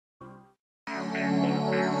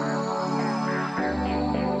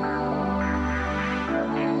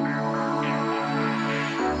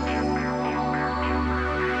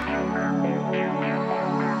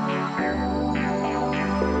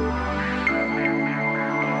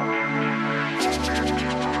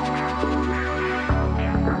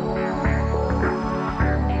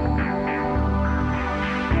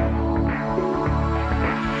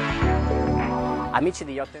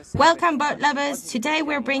Welcome boat lovers, today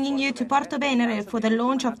we're bringing you to Porto Venere for the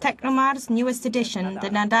launch of Tecnomar's newest edition, the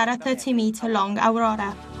Nadara 30-meter long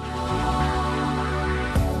Aurora.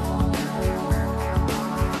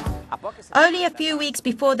 Only a few weeks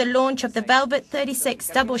before the launch of the Velvet 36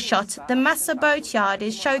 double shot, the Massa Boatyard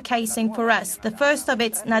is showcasing for us the first of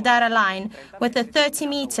its Nadara line with a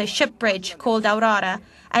 30-meter ship bridge called Aurora.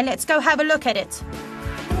 And let's go have a look at it.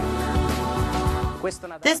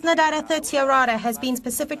 This Nadara 30 Aurora has been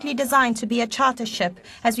specifically designed to be a charter ship,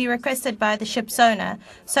 as we requested by the ship's owner.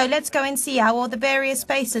 So let's go and see how all the various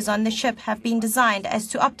spaces on the ship have been designed as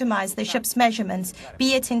to optimize the ship's measurements,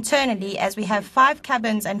 be it internally, as we have 5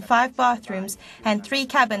 cabins and 5 bathrooms and 3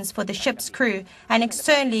 cabins for the ship's crew, and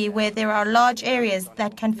externally where there are large areas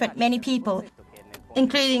that can fit many people,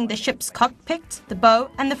 including the ship's cockpit, the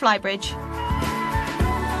bow and the flybridge.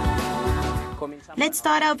 Let's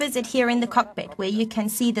start our visit here in the cockpit, where you can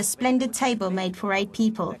see the splendid table made for 8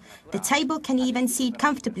 people. The table can even seat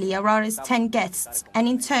comfortably Aurora's 10 guests, and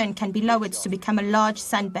in turn can be lowered to become a large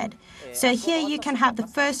sunbed. So here you can have the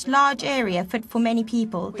first large area fit for many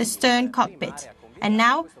people, the stern cockpit. And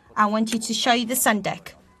now, I want you to show you the sun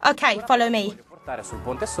deck. Okay, follow me.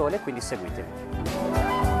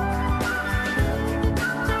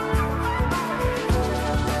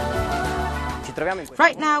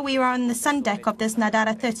 Right now we are on the sun deck of this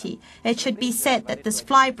Nadara 30. It should be said that this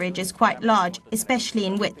flybridge is quite large, especially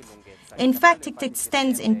in width. In fact, it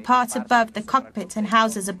extends in part above the cockpit and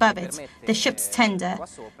houses above it, the ship's tender.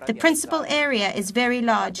 The principal area is very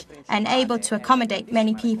large and able to accommodate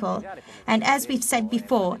many people. And as we've said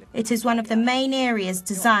before, it is one of the main areas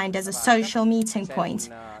designed as a social meeting point.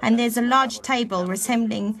 And there's a large table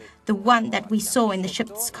resembling the one that we saw in the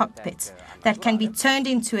ship's cockpit that can be turned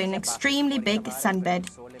into an extremely big sunbed.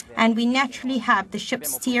 And we naturally have the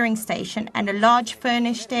ship's steering station and a large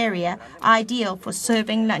furnished area ideal for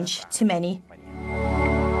serving lunch to many.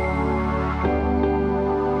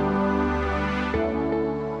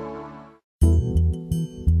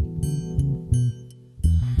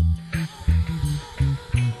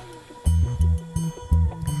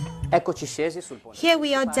 Here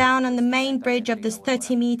we are down on the main bridge of this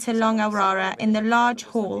 30-meter long Aurora in the large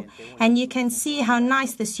hall, and you can see how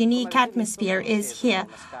nice this unique atmosphere is here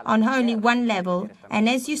on only one level. And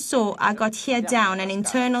as you saw, I got here down an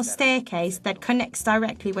internal staircase that connects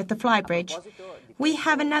directly with the flybridge. We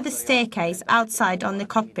have another staircase outside on the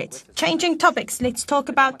cockpit. Changing topics, let's talk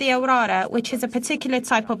about the Aurora, which is a particular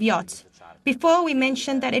type of yacht. Before we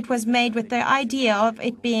mentioned that it was made with the idea of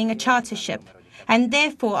it being a charter ship, and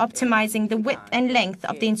therefore optimizing the width and length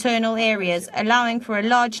of the internal areas, allowing for a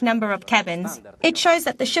large number of cabins. It shows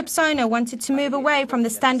that the ship's owner wanted to move away from the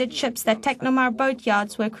standard ships that Tecnomar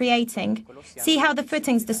boatyards were creating. See how the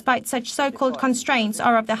fittings, despite such so-called constraints,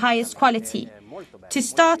 are of the highest quality. To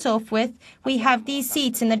start off with, we have these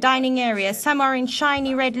seats in the dining area. Some are in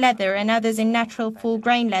shiny red leather and others in natural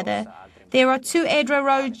full-grain leather. There are 2 Edra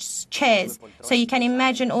Rose chairs, so you can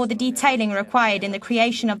imagine all the detailing required in the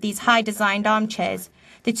creation of these high-designed armchairs.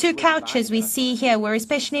 The 2 couches we see here were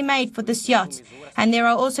especially made for this yacht, and there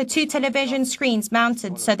are also 2 television screens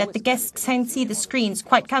mounted so that the guests can see the screens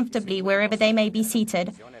quite comfortably wherever they may be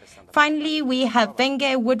seated. Finally, we have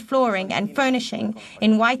Wenger wood flooring and furnishing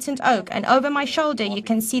in whitened oak, and over my shoulder you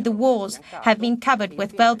can see the walls have been covered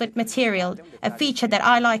with velvet material, a feature that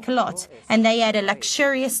I like a lot, and they add a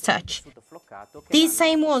luxurious touch. These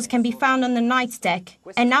same walls can be found on the night deck.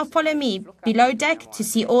 And now follow me below deck to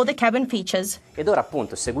see all the cabin features. Ed ora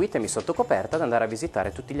appunto seguitemi sotto coperta ad andare a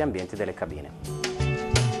visitare tutti gli ambienti delle cabine.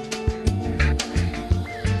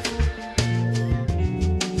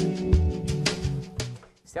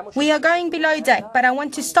 We are going below deck, but I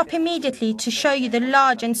want to stop immediately to show you the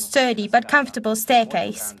large and sturdy but comfortable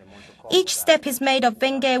staircase. Each step is made of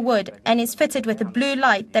Wenger wood and is fitted with a blue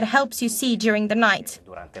light that helps you see during the night.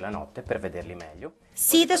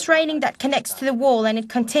 See this railing that connects to the wall, and it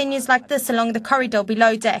continues like this along the corridor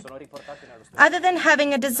below deck. Other than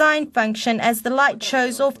having a design function, as the light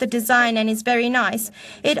shows off the design and is very nice,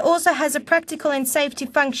 it also has a practical and safety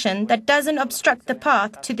function that doesn't obstruct the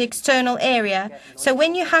path to the external area. So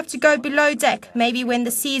when you have to go below deck, maybe when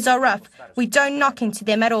the seas are rough, we don't knock into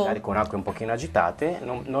them at all. Con acque un pochino agitate,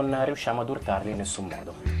 non riusciamo ad urtarli in nessun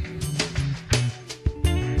modo.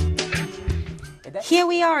 Here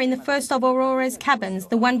we are in the first of Aurora's cabins,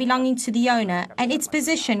 the one belonging to the owner, and its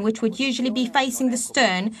position, which would usually be facing the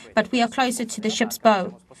stern, but we are closer to the ship's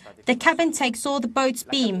bow. The cabin takes all the boat's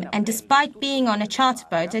beam, and despite being on a charter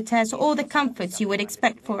boat, it has all the comforts you would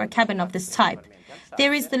expect for a cabin of this type.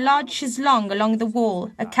 There is the large chaise-longue along the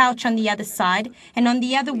wall, a couch on the other side, and on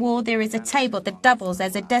the other wall there is a table that doubles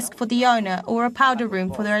as a desk for the owner or a powder room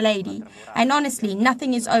for their lady. And honestly,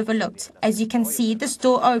 nothing is overlooked. As you can see, this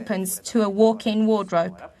door opens to a walk-in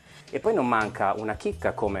wardrobe. E poi non manca una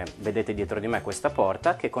chicca, come vedete dietro di me questa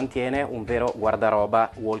porta, che contiene un vero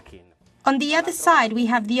guardaroba walk-in. On the other side we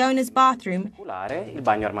have the owner's bathroom. Il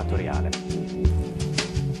bagno armatoriale.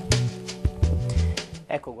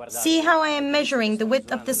 See how I am measuring the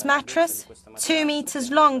width of this mattress? 2 meters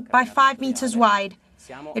long by 5 meters wide.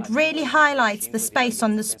 It really highlights the space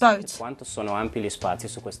on this boat. Quanto sono ampi gli spazi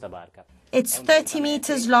su questa barca. It's 30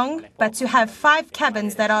 meters long, but to have 5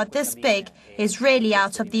 cabins that are this big is really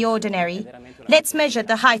out of the ordinary. Let's measure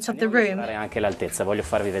the height of the room. Anche l'altezza, voglio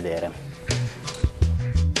farvi vedere.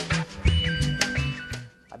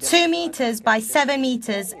 2 meters by 7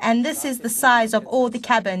 meters, and this is the size of all the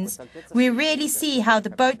cabins. We really see how the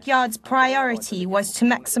boatyard's priority was to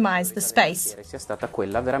maximize the space. Sia stata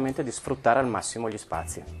quella veramente di sfruttare al massimo gli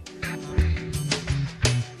spazi.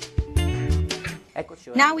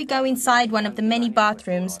 Now we go inside one of the many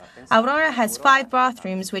bathrooms. Aurora has 5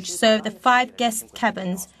 bathrooms which serve the 5 guest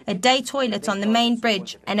cabins, a day toilet on the main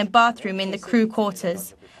bridge, and a bathroom in the crew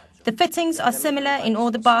quarters. The fittings are similar in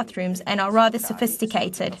all the bathrooms and are rather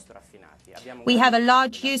sophisticated. We have a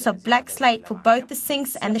large use of black slate for both the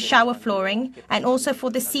sinks and the shower flooring, and also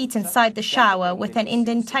for the seat inside the shower with an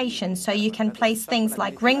indentation so you can place things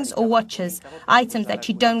like rings or watches, items that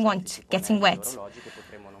you don't want getting wet.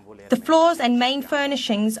 The floors and main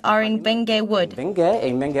furnishings are in Bengue wood. Bengue, e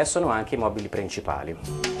in Bengue sono anche i mobili principali.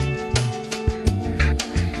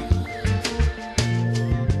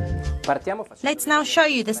 Let's now show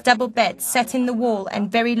you this double bed set in the wall and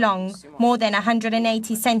very long, more than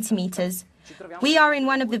 180 centimeters. We are in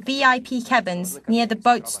one of the VIP cabins near the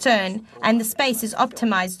boat's stern, and the space is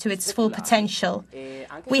optimized to its full potential.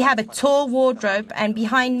 We have a tall wardrobe and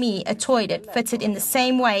behind me a toilet fitted in the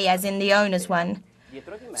same way as in the owner's one.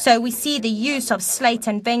 So we see the use of slate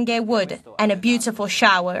and Bengue wood and a beautiful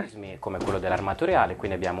shower. Come quello dell'armatoriale,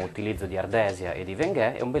 quindi abbiamo utilizzo di ardesia e di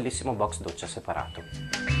Bengue e un bellissimo box doccia separato.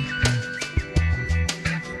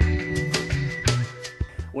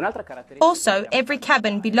 Also, every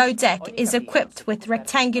cabin below deck is equipped with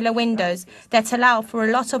rectangular windows that allow for a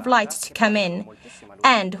lot of light to come in.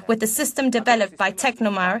 And with the system developed by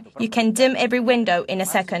Tecnomar, you can dim every window in a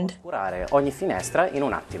second. Ogni finestra in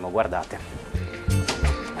un attimo, guardate.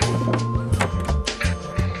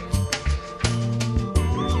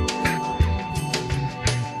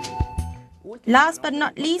 Last but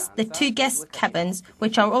not least, the 2 guest cabins,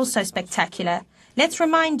 which are also spectacular. Let's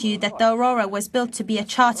remind you that the Aurora was built to be a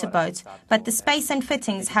charter boat, but the space and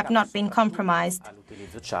fittings have not been compromised.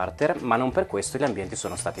 All'utilizzo charter, ma non per questo gli ambienti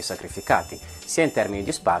sono stati sacrificati, sia in termini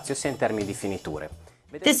di spazio sia in termini di finiture.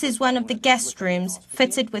 This is one of the guest rooms,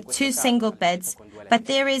 fitted with 2 single beds, but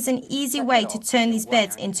there is an easy way to turn these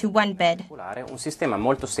beds into 1 bed. Un sistema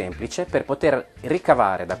molto semplice per poter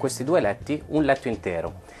ricavare da questi 2 letti un letto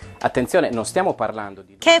intero. Attenzione, non stiamo parlando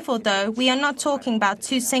di... Careful though, we are not talking about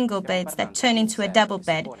 2 single beds that turn into a double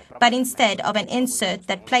bed, but instead of an insert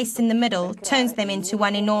that placed in the middle turns them into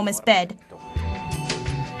one enormous bed.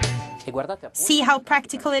 See how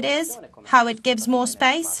practical it is? How it gives more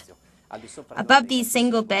space? Above these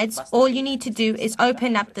single beds, all you need to do is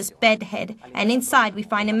open up this bed head, and inside we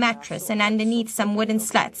find a mattress and underneath some wooden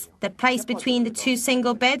slats that place between the 2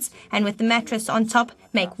 single beds and with the mattress on top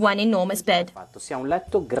make one enormous bed. Sia un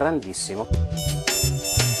letto grandissimo.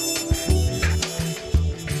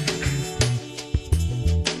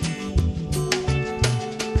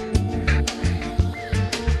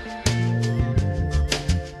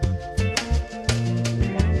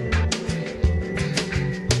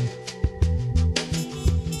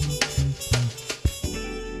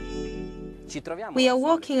 We are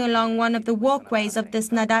walking along one of the walkways of this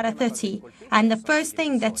Nadara 30, and the first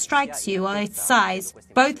thing that strikes you are its size,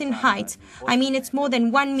 both in height, I mean it's more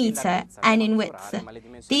than 1 meter, and in width.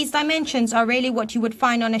 These dimensions are really what you would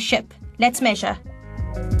find on a ship. Let's measure.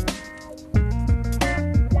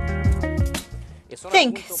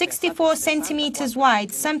 Think 64 centimeters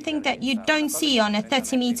wide, something that you don't see on a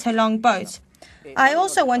 30-meter long boat. I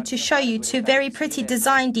also want to show you 2 very pretty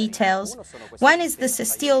design details. One is this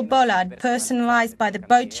steel bollard personalized by the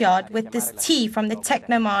boatyard with this T from the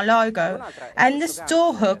Tecnomar logo, and this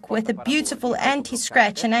door hook with a beautiful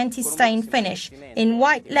anti-scratch and anti-stain finish in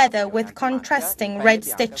white leather with contrasting red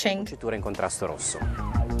stitching.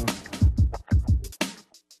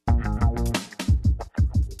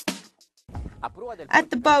 At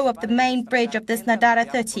the bow of the main bridge of this Nadara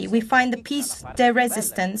 30, we find the piece de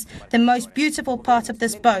resistance, the most beautiful part of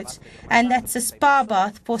this boat, and that's a spa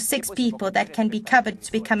bath for 6 people that can be covered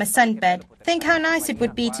to become a sunbed. Think how nice it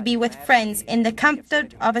would be to be with friends in the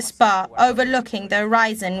comfort of a spa, overlooking the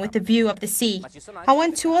horizon with the view of the sea. I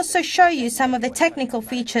want to also show you some of the technical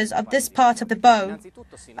features of this part of the bow.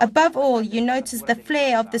 Above all, you notice the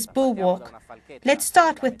flare of this bulwark. Let's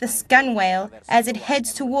start with this gunwale. As it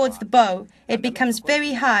heads towards the bow, it becomes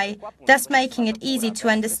very high, thus making it easy to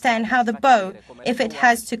understand how the bow, if it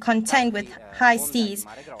has to contend with high seas,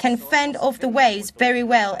 can fend off the waves very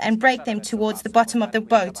well and break them towards the bottom of the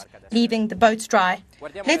boat, leaving the boats dry.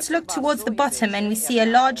 Let's look towards the bottom and we see a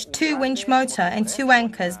large 2-winch motor and 2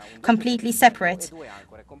 anchors completely separate.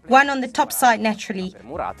 One on the top side naturally.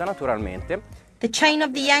 The chain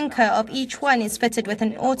of the anchor of each one is fitted with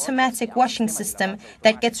an automatic washing system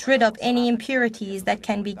that gets rid of any impurities that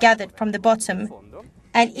can be gathered from the bottom.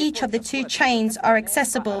 And each of the 2 chains are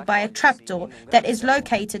accessible by a trapdoor that is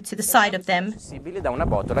located to the side of them.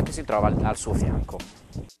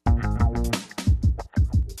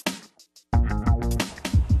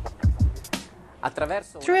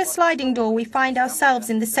 Through a sliding door, we find ourselves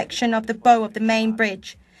in the section of the bow of the main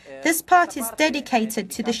bridge. This part is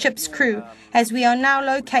dedicated to the ship's crew, as we are now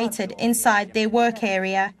located inside their work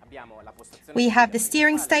area. We have the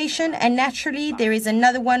steering station, and naturally there is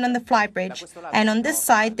another one on the flybridge. And on this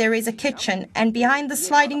side there is a kitchen, and behind the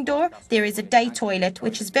sliding door there is a day toilet,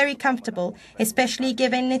 which is very comfortable, especially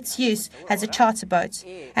given its use as a charter boat.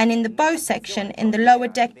 And in the bow section, in the lower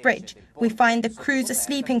deck bridge, we find the crew's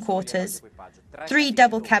sleeping quarters. 3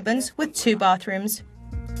 double cabins with 2 bathrooms.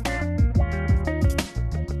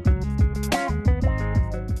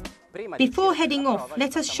 Before heading off,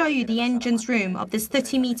 let us show you the engine's room of this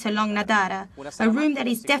 30-meter-long Nadara, a room that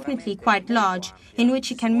is definitely quite large, in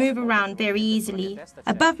which you can move around very easily.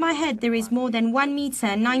 Above my head there is more than 1 meter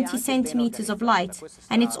and 90 centimeters of light,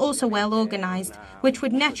 and it's also well organized, which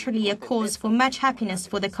would naturally a cause for much happiness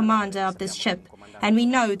for the commander of this ship. And we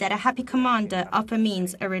know that a happy commander often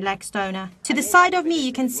means a relaxed owner. To the side of me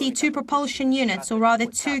you can see 2 propulsion units, or rather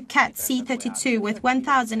 2 Cat C-32 with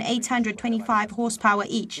 1,825 horsepower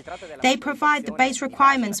each. They provide the base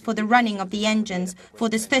requirements for the running of the engines for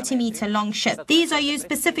this 30-meter-long ship. These are used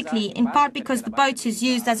specifically in part because the boat is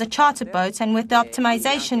used as a charter boat, and with the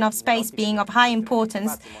optimization of space being of high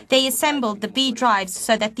importance, they assembled the V drives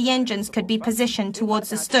so that the engines could be positioned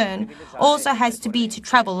towards the stern. Also has to be to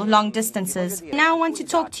travel long distances. Now I want to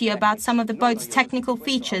talk to you about some of the boat's technical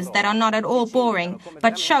features that are not at all boring,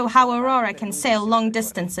 but show how Aurora can sail long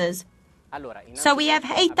distances. So we have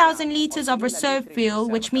 8,000 liters of reserve fuel,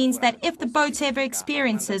 which means that if the boat ever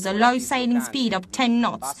experiences a low sailing speed of 10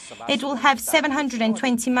 knots, it will have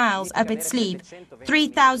 720 miles up its sleeve,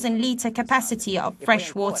 3,000 liter capacity of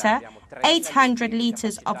fresh water, 800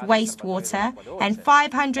 liters of wastewater, and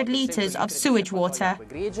 500 liters of sewage water.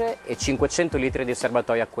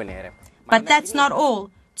 But that's not all.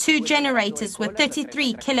 2 generators with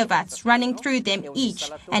 33 kilowatts running through them each,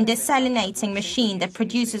 and a desalinating machine that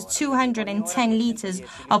produces 210 liters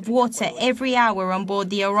of water every hour on board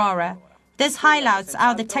the Aurora. This highlights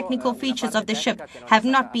how the technical features of the ship have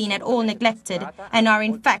not been at all neglected and are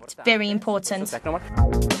in fact very important.